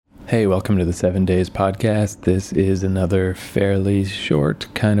Hey, welcome to the 7 Days Podcast. This is another fairly short,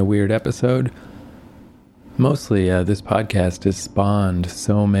 kind of weird episode. Mostly, this podcast has spawned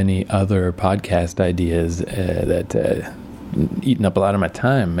so many other podcast ideas that eaten up a lot of my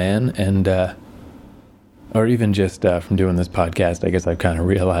time, man. And, or even just from doing this podcast, I guess I've kind of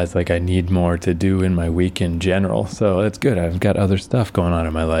realized like I need more to do in my week in general. So it's good. I've got other stuff going on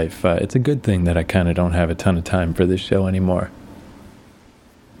in my life. It's a good thing that I kind of don't have a ton of time for this show anymore.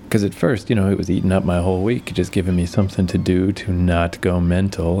 Because at first, it was eating up my whole week, just giving me something to do to not go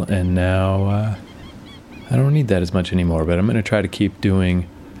mental. And now I don't need that as much anymore. But I'm going to try to keep doing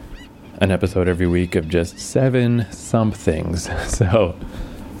an episode every week of just 7 somethings. So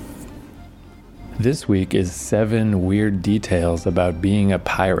this week is 7 weird details about being a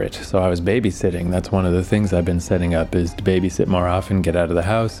pirate. So I was babysitting. That's one of the things I've been setting up, is to babysit more often, get out of the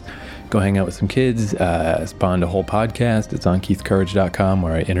house, go hang out with some kids. Spawned a whole podcast. It's on keithcourage.com,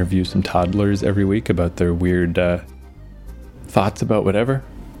 where I interview some toddlers every week about their weird thoughts about whatever.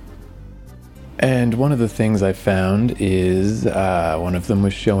 And one of the things I found is one of them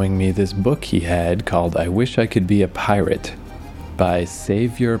was showing me this book he had called I Wish I Could Be a Pirate by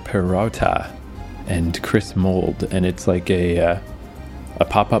Xavier Peralta and Chris Mould. And it's like a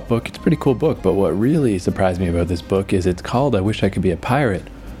pop-up book. It's a pretty cool book, but what really surprised me about this book is it's called I Wish I Could Be a Pirate.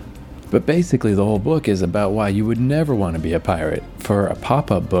 But basically the whole book is about why you would never want to be a pirate. For a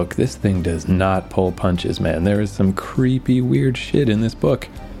pop-up book, this thing does not pull punches, man. There is some creepy, weird shit in this book.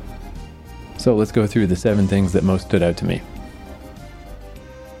 So let's go through the 7 things that most stood out to me.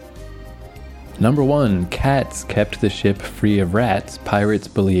 Number 1, cats kept the ship free of rats. Pirates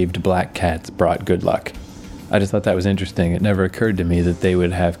believed black cats brought good luck. I just thought that was interesting. It never occurred to me that they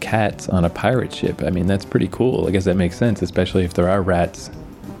would have cats on a pirate ship. I mean, that's pretty cool. I guess that makes sense, especially if there are rats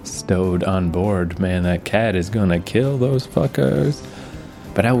stowed on board. Man, that cat is gonna kill those fuckers.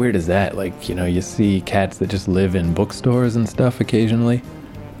 But how weird is that? Like, you see cats that just live in bookstores and stuff occasionally,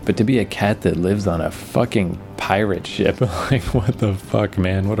 but to be a cat that lives on a fucking pirate ship, like, what the fuck,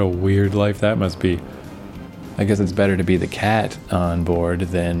 man? What a weird life that must be. I guess it's better to be the cat on board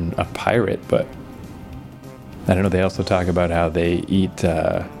than a pirate, but I don't know. They also talk about how they eat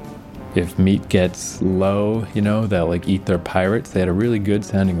if meat gets low, they'll like eat their pirates. They had a really good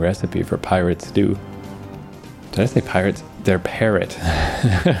sounding recipe for pirate stew. Did I say pirates? Their parrot.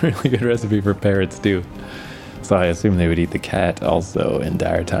 Really good recipe for parrot stew. So I assume they would eat the cat also in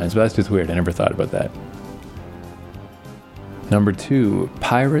dire times, but that's just weird. I never thought about that. Number 2,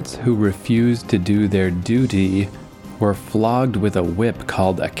 pirates who refused to do their duty were flogged with a whip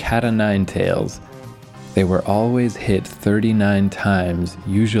called a cat-o'-nine-tails. They were always hit 39 times,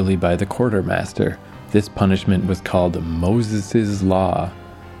 usually by the quartermaster. This punishment was called Moses' Law.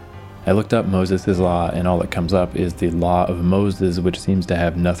 I looked up Moses' Law, and all that comes up is the Law of Moses, which seems to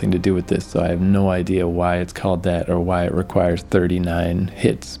have nothing to do with this, so I have no idea why it's called that or why it requires 39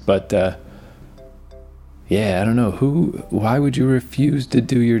 hits. But, yeah, I don't know. Why would you refuse to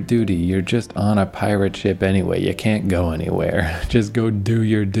do your duty? You're just on a pirate ship anyway. You can't go anywhere. Just go do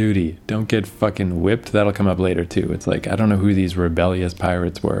your duty. Don't get fucking whipped. That'll come up later, too. It's like, I don't know who these rebellious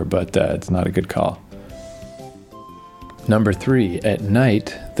pirates were, but it's not a good call. Number 3, at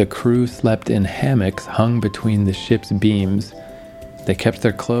night, the crew slept in hammocks hung between the ship's beams. They kept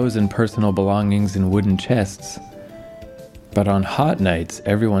their clothes and personal belongings in wooden chests. But on hot nights,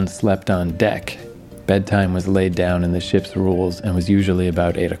 everyone slept on deck. Bedtime was laid down in the ship's rules and was usually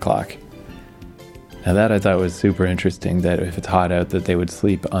about 8 o'clock. Now that I thought was super interesting, that if it's hot out that they would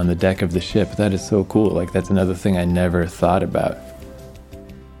sleep on the deck of the ship. That is so cool. Like, that's another thing I never thought about.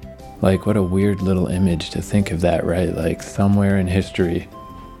 Like, what a weird little image to think of that, right? Like, somewhere in history,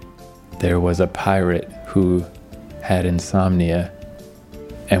 there was a pirate who had insomnia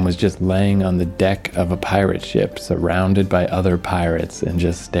and was just laying on the deck of a pirate ship, surrounded by other pirates and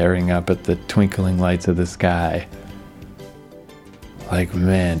just staring up at the twinkling lights of the sky. Like,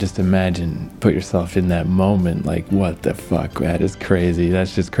 man, just imagine, put yourself in that moment. Like, what the fuck? That is crazy.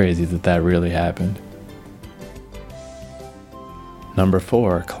 That's just crazy that really happened. Number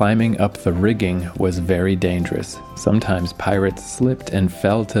 4, climbing up the rigging was very dangerous. Sometimes pirates slipped and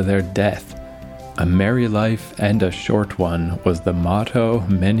fell to their death. A merry life and a short one was the motto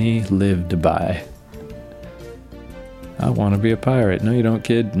many lived by. I want to be a pirate. No, you don't,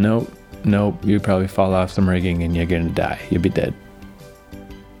 kid. Nope. You'd probably fall off some rigging and you're going to die. You'll be dead.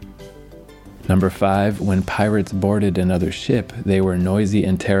 Number 5, when pirates boarded another ship, they were noisy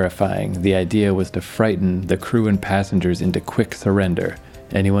and terrifying. The idea was to frighten the crew and passengers into quick surrender.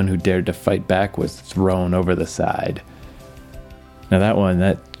 Anyone who dared to fight back was thrown over the side. Now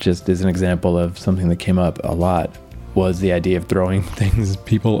that just is an example of something that came up a lot was the idea of throwing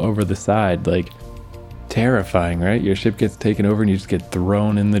people over the side. Like, terrifying, right? Your ship gets taken over and you just get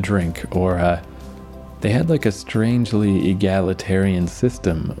thrown in the drink. Or they had like a strangely egalitarian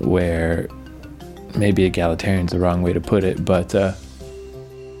system where, maybe egalitarian's the wrong way to put it, but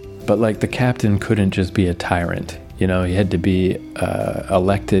like the captain couldn't just be a tyrant. You know, he had to be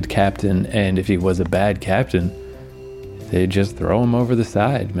elected captain, and if he was a bad captain, they'd just throw him over the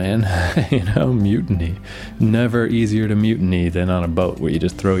side, man. You know, mutiny. Never easier to mutiny than on a boat where you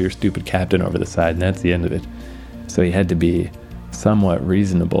just throw your stupid captain over the side and that's the end of it. So he had to be somewhat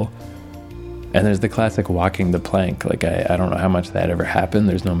reasonable. And there's the classic walking the plank. Like, I don't know how much that ever happened.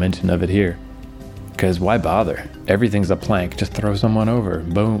 There's no mention of it here. Because why bother? Everything's a plank. Just throw someone over.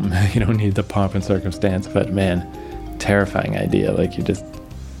 Boom. You don't need the pomp and circumstance. But man, terrifying idea. Like,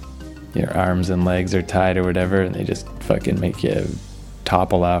 your arms and legs are tied or whatever, and they just fucking make you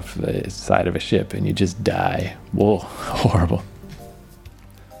topple off the side of a ship and you just die. Whoa, horrible.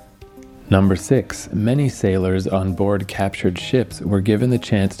 Number 6, many sailors on board captured ships were given the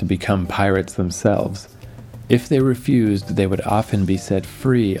chance to become pirates themselves. If they refused, they would often be set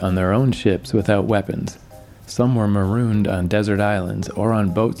free on their own ships without weapons. Some were marooned on desert islands or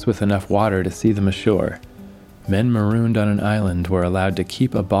on boats with enough water to see them ashore. Men marooned on an island were allowed to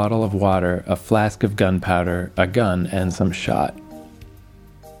keep a bottle of water, a flask of gunpowder, a gun, and some shot.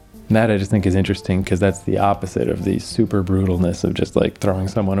 That I just think is interesting because that's the opposite of the super brutalness of just like throwing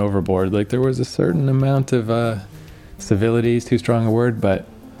someone overboard. Like, there was a certain amount of civility is too strong a word, but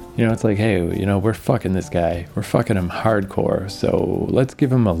you know, it's like, hey, you know, we're fucking this guy. We're fucking him hardcore, so let's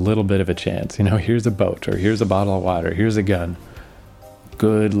give him a little bit of a chance. You know, here's a boat, or here's a bottle of water, here's a gun.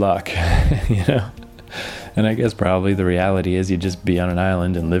 Good luck, you know? And I guess probably the reality is you just be on an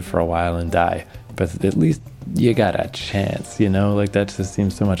island and live for a while and die. But at least you got a chance, you know? Like, that just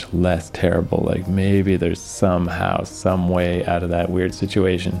seems so much less terrible. Like, maybe there's somehow, some way out of that weird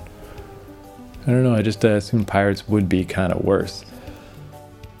situation. I don't know, I just assumed pirates would be kind of worse.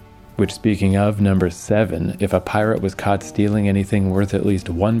 Which, speaking of, number 7, if a pirate was caught stealing anything worth at least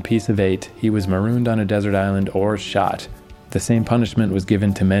 1 piece of 8, he was marooned on a desert island or shot. The same punishment was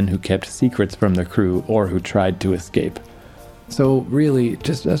given to men who kept secrets from the crew or who tried to escape. So really,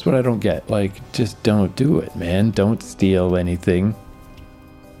 just that's what I don't get. Like, just don't do it, man. Don't steal anything.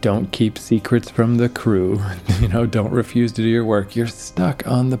 Don't keep secrets from the crew. You know, don't refuse to do your work. You're stuck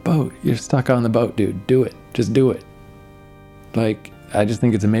on the boat. You're stuck on the boat, dude. Do it. Just do it. Like, I just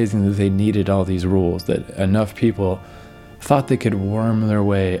think it's amazing that they needed all these rules, that enough people thought they could worm their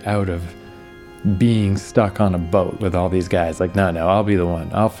way out of being stuck on a boat with all these guys. Like, no, I'll be the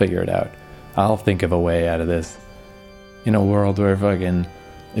one. I'll figure it out. I'll think of a way out of this. In a world where fucking,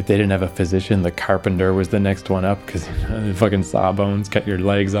 if they didn't have a physician, the carpenter was the next one up because the fucking sawbones cut your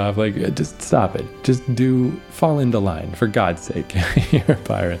legs off. Like, just stop it. Just fall into line, for God's sake. You're a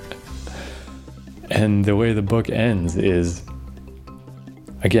pirate. And the way the book ends is,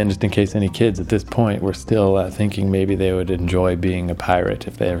 again, just in case any kids at this point were still thinking maybe they would enjoy being a pirate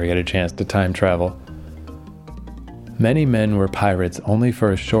if they ever get a chance to time travel. Many men were pirates only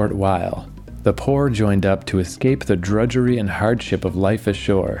for a short while. The poor joined up to escape the drudgery and hardship of life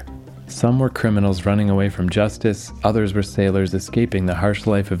ashore. Some were criminals running away from justice, others were sailors escaping the harsh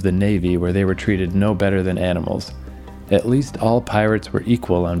life of the Navy where they were treated no better than animals. At least all pirates were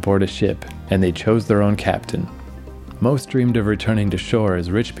equal on board a ship, and they chose their own captain. Most dreamed of returning to shore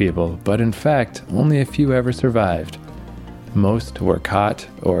as rich people, but in fact, only a few ever survived. Most were caught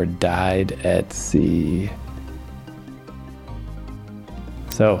or died at sea.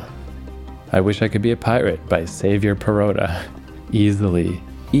 So, I Wish I Could Be a Pirate by Xavier Perota.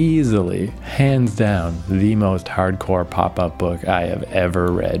 Easily, hands down, the most hardcore pop-up book I have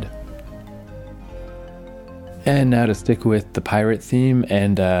ever read. And now to stick with the pirate theme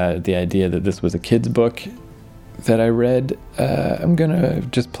and the idea that this was a kid's book that I read, I'm gonna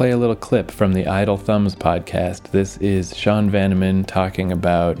just play a little clip from the Idle Thumbs podcast. This is Sean Vanneman talking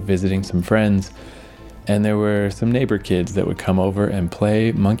about visiting some friends, and there were some neighbor kids that would come over and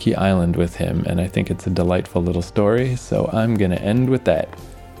play Monkey Island with him, and I think it's a delightful little story, so I'm gonna end with that.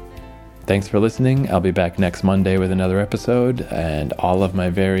 Thanks for listening. I'll be back next Monday with another episode, and all of my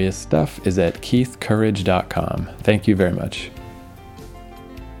various stuff is at keithcourage.com. Thank you very much.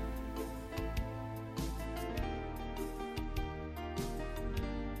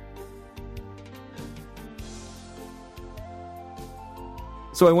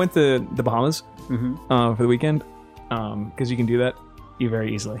 So I went to the Bahamas for the weekend because you can do that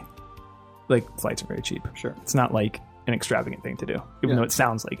very easily. Like, flights are very cheap. Sure. It's not like an extravagant thing to do, even though it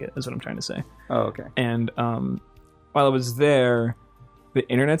sounds like it, is what I'm trying to say. Oh, okay. And while I was there, the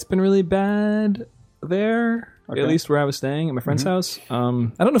internet's been really bad. there, at least where I was staying at my friend's house. I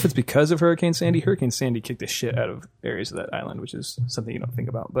don't know if it's because of Hurricane Sandy. Hurricane Sandy kicked the shit out of areas of that island, which is something you don't think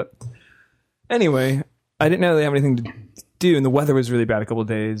about. But anyway, I didn't really have anything to do, and the weather was really bad a couple of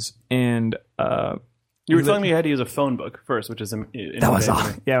days. And you were telling me you had to use a phone book first, which is that was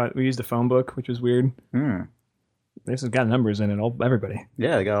awesome. Yeah, we used a phone book, which was weird. This has got numbers in it, everybody.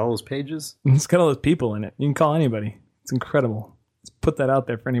 Yeah, they got all those pages. It's got all those people in it. You can call anybody. It's incredible. Let's put that out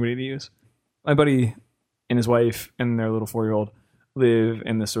there for anybody to use. My buddy and his wife and their little 4-year-old live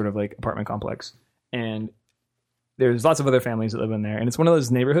in this sort of like apartment complex. And there's lots of other families that live in there. And it's one of those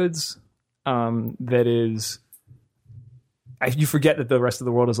neighborhoods that is... you forget that the rest of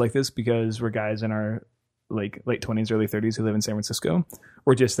the world is like this because we're guys in our like late 20s, early 30s who live in San Francisco.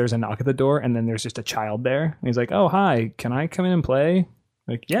 Or just there's a knock at the door and then there's just a child there. And he's like, oh, hi, can I come in and play?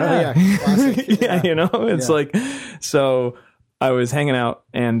 Like, yeah. Oh, yeah. Classic. Yeah, you know, it's like... So I was hanging out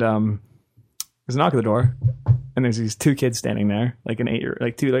and there's a knock at the door and there's these 2 kids standing there, like an 8-year,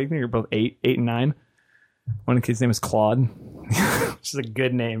 like 2, like they're both 8 and 9. One of the kids' name is Claude, which is a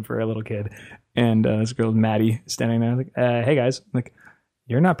good name for a little kid. And this girl, Maddie, standing there like, hey guys, I'm like,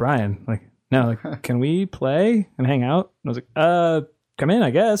 you're not Brian. I'm like, no, like, can we play and hang out? And I was like, come in,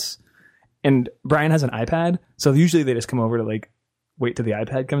 I guess. And Brian has an iPad, so usually they just come over to like wait till the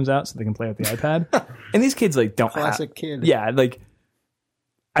iPad comes out so they can play with the iPad. And these kids like don't Classic kid. Yeah, like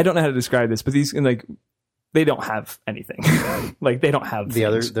I don't know how to describe this, but these like they don't have anything. Like they don't have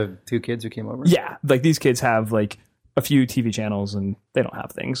the 2 kids who came over. Yeah, like these kids have like a few TV channels and they don't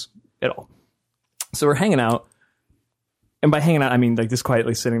have things at all. So we're hanging out. And by hanging out, I mean like just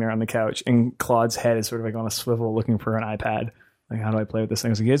quietly sitting there on the couch, and Claude's head is sort of like on a swivel looking for an iPad. Like, how do I play with this thing?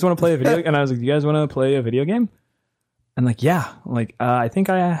 I was like, you guys want to play a video? And I was like, you guys want to play a video game? And like, yeah. I'm like, I think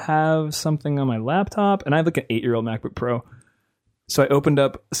I have something on my laptop. And I have like an 8-year-old MacBook Pro. So I opened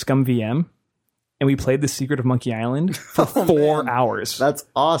up Scum VM and we played The Secret of Monkey Island for 4 hours. That's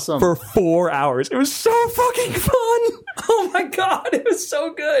awesome. For 4 hours. It was so fucking fun. Oh my God. It was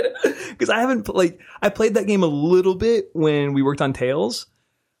so good. Because I played that game a little bit when we worked on Tales,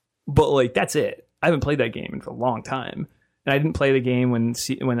 but like, that's it. I haven't played that game in a long time. And I didn't play the game when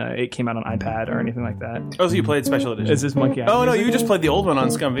it came out on iPad or anything like that. Oh, so you played Special Edition. Is this Monkey Island? Oh, no, you just played the old one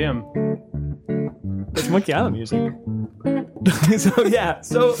on Scum VM. It's Monkey Island music.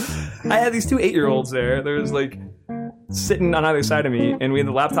 So I had these 2 8-year-olds there. There was like sitting on either side of me, and we had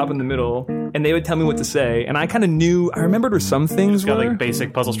the laptop in the middle, and they would tell me what to say. And I kind of knew, I remembered where some things got were. like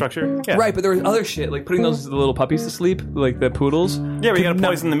basic puzzle structure. Yeah. Right, but there was other shit, like putting those little puppies to sleep, like the poodles. Yeah, we got to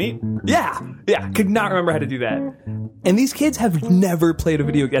poison the meat. Yeah, could not remember how to do that. And these kids have never played a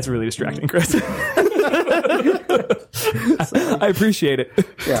video game. That's really distracting, Chris. I appreciate it.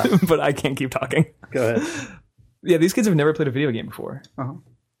 Yeah. But I can't keep talking. Go ahead. Yeah, these kids have never played a video game before. Uh-huh.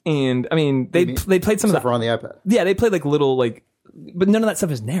 And I mean, they played some of Except for on the iPad. Yeah, they played like little like, but none of that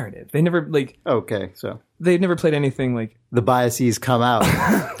stuff is narrative. They never like. Okay, so they've never played anything like the biases come out.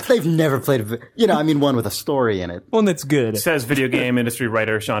 They've never played one with a story in it. One that's good. Says video game industry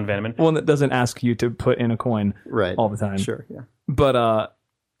writer Sean Vanneman. One that doesn't ask you to put in a coin right all the time. Sure, yeah. But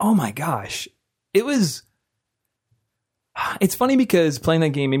oh my gosh, it was. It's funny because playing that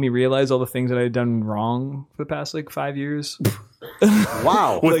game made me realize all the things that I had done wrong for the past like 5 years.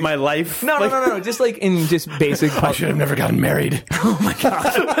 Wow. With my life? No. Just like in just basic. I should have never gotten married. Oh my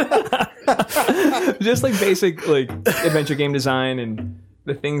God. Just like basic like adventure game design and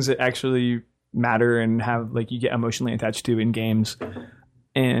the things that actually matter and have like you get emotionally attached to in games.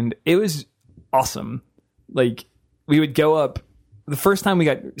 And it was awesome. Like we would go up. The first time we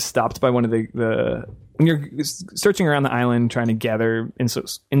got stopped by one of the when you're searching around the island trying to gather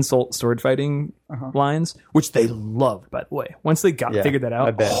insult sword fighting lines, which they loved, by the way. Once they figured that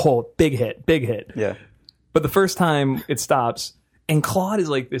out, big hit. Yeah. But the first time it stops, and Claude is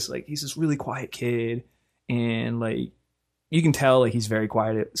like this, like he's this really quiet kid, and like you can tell like he's very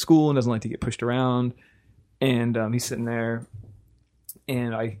quiet at school and doesn't like to get pushed around. And he's sitting there,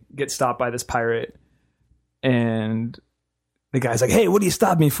 and I get stopped by this pirate, and the guy's like, hey, what do you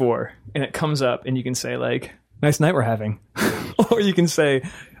stop me for? And it comes up, and you can say, like, nice night we're having. Or you can say,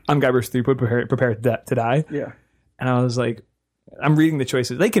 I'm Guybrush Threepwood, prepare to die. Yeah. And I was like, I'm reading the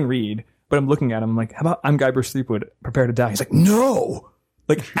choices. They can read, but I'm looking at him like, how about I'm Guybrush Threepwood, prepare to die? He's like, no!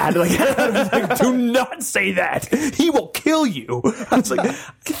 Like, do not say that. He will kill you. I was like, I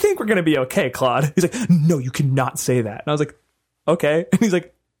think we're going to be okay, Claude. He's like, no, you cannot say that. And I was like, okay. And he's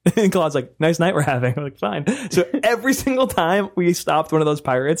like, and Claude's like, nice night we're having. I'm like, fine. So every single time we stopped one of those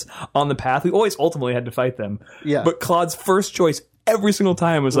pirates on the path, we always ultimately had to fight them. Yeah. But Claude's first choice every single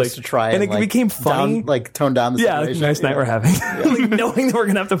time was like to try and it became funny. Tone down the Yeah, like, situation. nice night we're having. Like, knowing that we're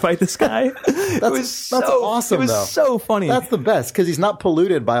gonna have to fight this guy. That's awesome. It was though. so funny. That's the best because he's not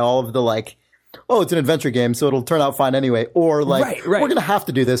polluted by all of the like, oh, it's an adventure game, so it'll turn out fine anyway. Or like, Right. we're gonna have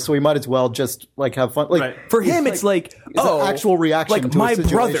to do this, so we might as well just like have fun. Like For him, it's like, an actual reaction like to my a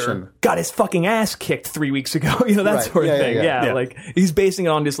situation. brother got his fucking ass kicked 3 weeks ago. You know, that Right. sort of Yeah, yeah, thing. yeah. Yeah, like he's basing it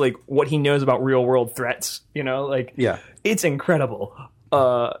on just like what he knows about real world threats. You know, like it's incredible.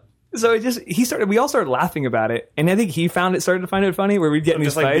 So we all started laughing about it, and I think he started to find it funny where we'd get in these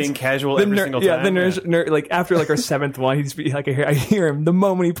Just like fights. being casual every single time. The nerd, like after like our seventh one, he'd just be like, I hear him the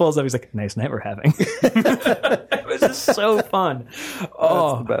moment he pulls up, he's like, "Nice night we're having." It was just so fun.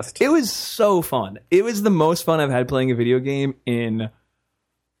 Oh, the best. It was so fun. It was the most fun I've had playing a video game in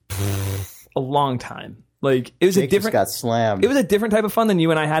a long time. Like it was Jake a different. just got slammed. It was a different type of fun than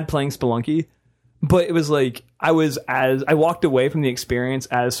you and I had playing Spelunky, but it was like I walked away from the experience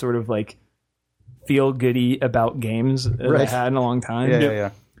as sort of like feel goody about games as I had in a long time.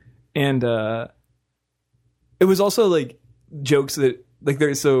 Yeah. And it was also like jokes that like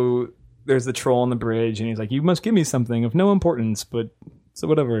there's the troll on the bridge and he's like, you must give me something of no importance, but so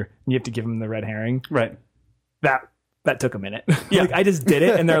whatever. And you have to give him the red herring. Right. That took a minute. Like I just did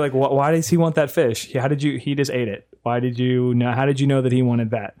it, and they're like, "Why does he want that fish? He just ate it. Why did you know? How did you know that he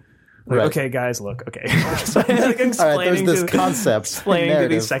wanted that?" Like, Right. Okay, guys, look. Okay, so, like, All right, there's explaining this to- concept. explaining to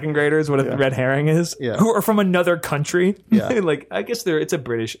narrative. these second graders what a red herring is, Yeah. who are from another country. Yeah. Like I guess it's a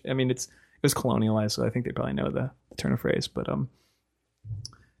British. I mean, it was colonialized, so I think they probably know the turn of phrase. But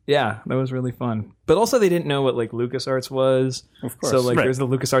yeah, that was really fun. But also, they didn't know what like LucasArts was. Of course. So like, Right. there's the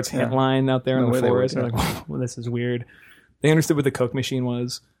LucasArts hint line out there No in way the they would, forest. They're like, well, this is weird. They understood what the Coke machine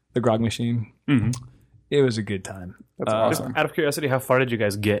was, the grog machine. Mm-hmm. It was a good time. That's Just awesome. out of curiosity, how far did you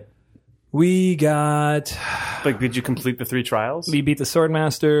guys get? We got. Like, did you complete the 3 trials? We beat the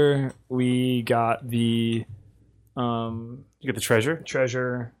Swordmaster. We got the You get the treasure?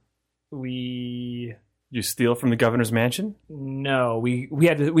 treasure. We. You steal from the governor's mansion? No, we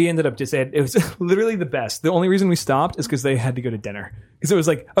ended up just it was literally the best. The only reason we stopped is because they had to go to dinner. Because it was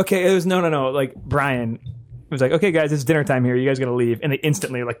like, okay, it was no. Like Brian was like, okay, guys, it's dinner time here. You guys gotta leave, and they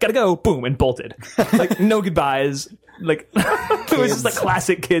instantly were like, gotta go, boom, and bolted. Like no goodbyes. Like it was just like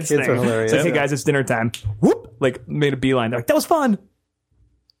classic kids thing. are hilarious. It's like, hey guys, it's dinner time. Whoop! Like made a beeline. They're like, that was fun.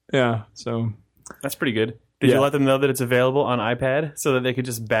 Yeah. So That's pretty good. Did Yeah. you let them know that it's available on iPad so that they could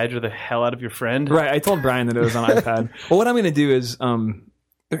just badger the hell out of your friend? right, I told Brian that it was on iPad. Well, what I'm gonna do is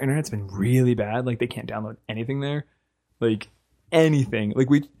their internet's been really bad. Like they can't download anything there. Like anything. Like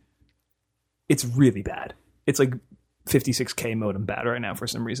it's really bad. It's like 56K modem bad right now for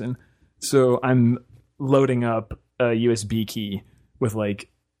some reason. So I'm loading up a USB key with like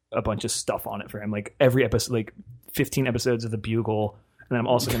a bunch of stuff on it for him. Like every episode, like 15 episodes of The Bugle. And I'm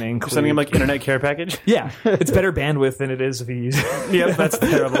also going to include... Sending him like internet care package? Yeah, it's better bandwidth than it is if you use it. Yep, that's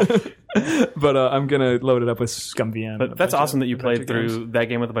terrible. But I'm going to load it up with ScumVM. But that's awesome that you played through that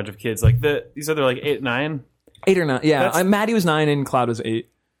game with a bunch of kids. Like these other like 8, 9. 8 or 9. Yeah, That's- Maddie was 9 and Cloud was 8.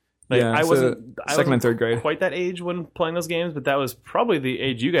 Like Yeah, I so wasn't second and third grade. quite that age when playing those games, but that was probably the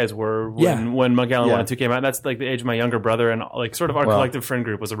age you guys were when, Yeah. when Monkey Island Yeah. 1 and 2 came out. That's like the age of my younger brother and like sort of our Well, collective friend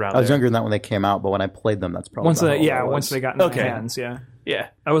group was around I was there. younger than that when they came out, but when I played them, that's probably Once about they, how old yeah, I was. once they got in Okay. my hands, yeah. Yeah.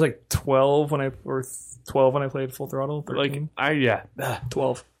 I was like 12 when I played Full Throttle. 13, Like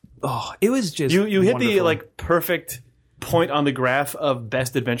 12. Oh, it was just you hit the wonderful. like perfect point on the graph of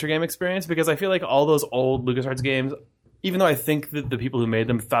best adventure game experience because I feel like all those old LucasArts games, even though I think that the people who made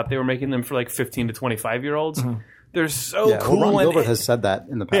them thought they were making them for like 15 to 25-year-olds, they're so Yeah, cool. well, Ron and- Gilbert has said that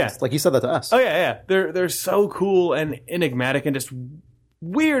in the past. Yeah. Like he said that to us. Oh yeah. They're so cool and enigmatic and just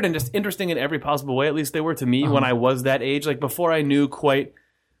weird and just interesting in every possible way. At least they were to me when I was that age. Like before I knew quite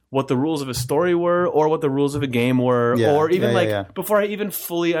what the rules of a story were or what the rules of a game were, Yeah. or even Yeah. before I even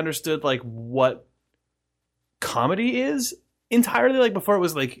fully understood like what comedy is entirely. Like before it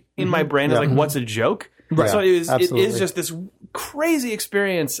was like in my brain is Yeah. like what's a joke. Right. So it Absolutely. is just this crazy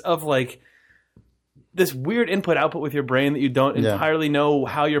experience of like this weird input output with your brain that you don't Yeah. entirely know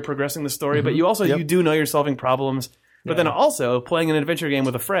how you're progressing the story, but you also you do know you're solving problems. But then also playing an adventure game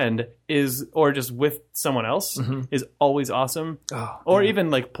with a friend or just with someone else is always awesome. Or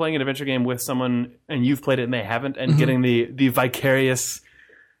even like playing an adventure game with someone and you've played it and they haven't, and getting the vicarious,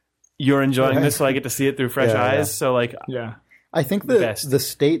 you're enjoying this, so I get to see it through fresh Yeah, eyes. yeah. So like, Yeah. I think Best. the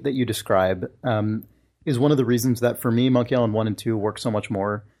state that you describe is one of the reasons that for me, Monkey Island 1 and 2 work so much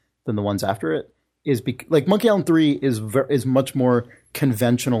more than the ones after it. Like Monkey Island 3 is much more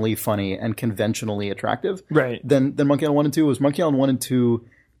conventionally funny and conventionally attractive Right. than Monkey Island 1 and 2 was. Monkey Island 1 and 2,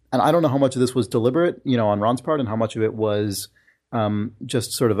 and I don't know how much of this was deliberate, on Ron's part, and how much of it was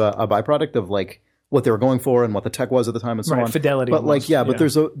just sort of a byproduct of like what they were going for and what the tech was at the time and so on. Fidelity. But almost. like, but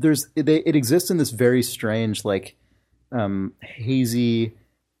it exists in this very strange, like, hazy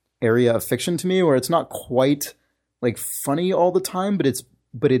area of fiction to me where it's not quite like funny all the time, but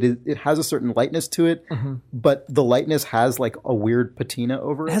it has a certain lightness to it. But the lightness has like a weird patina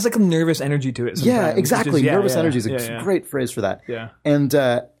over it. It has like a nervous energy to it. Yeah, exactly. Nervous energy is a great phrase for that. Yeah. And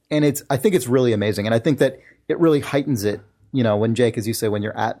I think it's really amazing. And I think that it really heightens it, you know, when Jake, as you say, when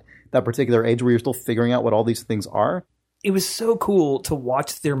you're at that particular age where you're still figuring out what all these things are. It was so cool to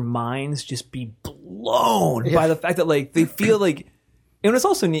watch their minds just be blown by the fact that like they feel like, and it's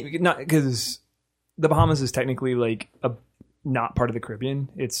also neat, not because the Bahamas is technically like not part of the Caribbean.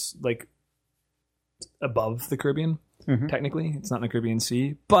 It's like above the Caribbean. Technically, it's not in the Caribbean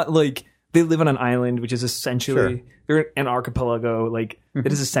Sea, but like they live on an island, which is essentially they're an archipelago. Like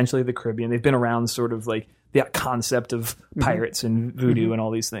it is essentially the Caribbean. They've been around sort of like the concept of pirates and voodoo and all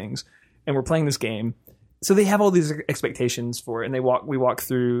these things. And we're playing this game. So they have all these expectations for it. And we walk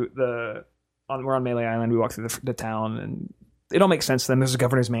through we're on Melee Island. We walk through the town and it all makes sense to them. There's a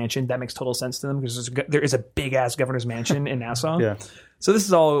governor's mansion. That makes total sense to them because there is a big ass governor's mansion in Nassau. Yeah. So this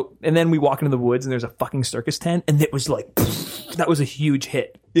is all, and then we walk into the woods and there's a fucking circus tent. And it was like, that was a huge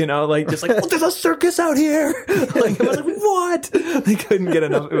hit. You know, like just like, oh, there's a circus out here. Like I was like, what? They couldn't get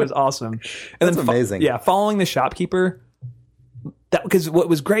enough. It was awesome. And That's amazing. Following the shopkeeper. That because what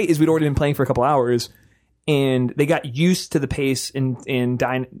was great is we'd already been playing for a couple hours, and they got used to the pace and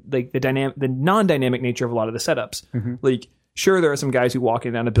the non-dynamic nature of a lot of the setups. Like, sure, there are some guys who walk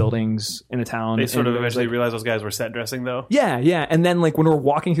in down to buildings in a town. They sort of eventually realize those guys were set dressing, though. Yeah. And then, like, when we're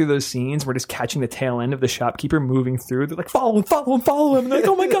walking through those scenes, we're just catching the tail end of the shopkeeper moving through. They're like, follow him. And they're like,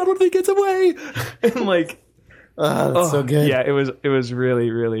 oh my God, what if he gets away? And, like, that's so good. Yeah, it was really,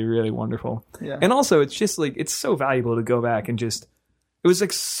 really, really wonderful. Yeah. And also, it's just, like, it's so valuable to go back and just... It was,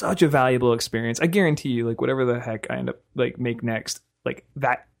 like, such a valuable experience. I guarantee you, like, whatever the heck I end up, like, make next, like,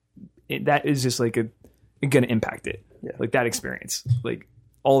 that is just, like, going to impact it. Yeah. Like that experience, like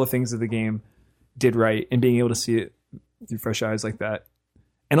all the things that the game did right and being able to see it through fresh eyes like that.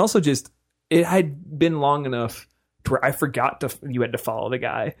 And also just, it had been long enough to where I forgot you had to follow the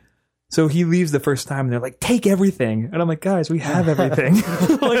guy. So he leaves the first time and they're like, take everything. And I'm like, guys, we have everything.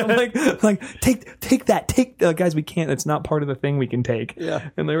 take that. Guys, we can't, it's not part of the thing we can take. Yeah.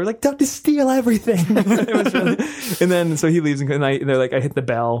 And they were like, don't just steal everything. It was really, and then, so he leaves and they're like, I hit the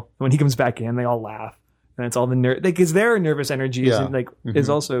bell. When he comes back in, they all laugh. And it's all the because their nervous energy is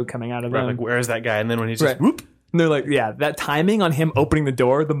also coming out of them. Like, where is that guy? And then when he's just whoop, and they're like, yeah, that timing on him opening the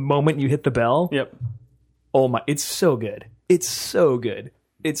door the moment you hit the bell. Yep. Oh my, it's so good. It's so good.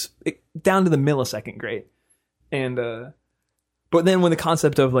 It's down to the millisecond great. And but then when the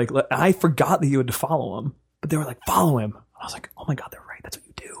concept of like, I forgot that you had to follow him, but they were like, follow him. I was like, oh my God, they're right. That's what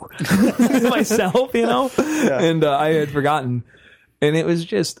you do. Myself, you know. Yeah. And I had forgotten, and it was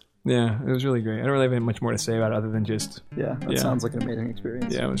just. Yeah, it was really great. I don't really have much more to say about it other than just... Yeah, that sounds like an amazing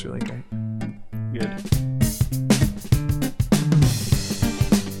experience. Yeah, it was really great. Good.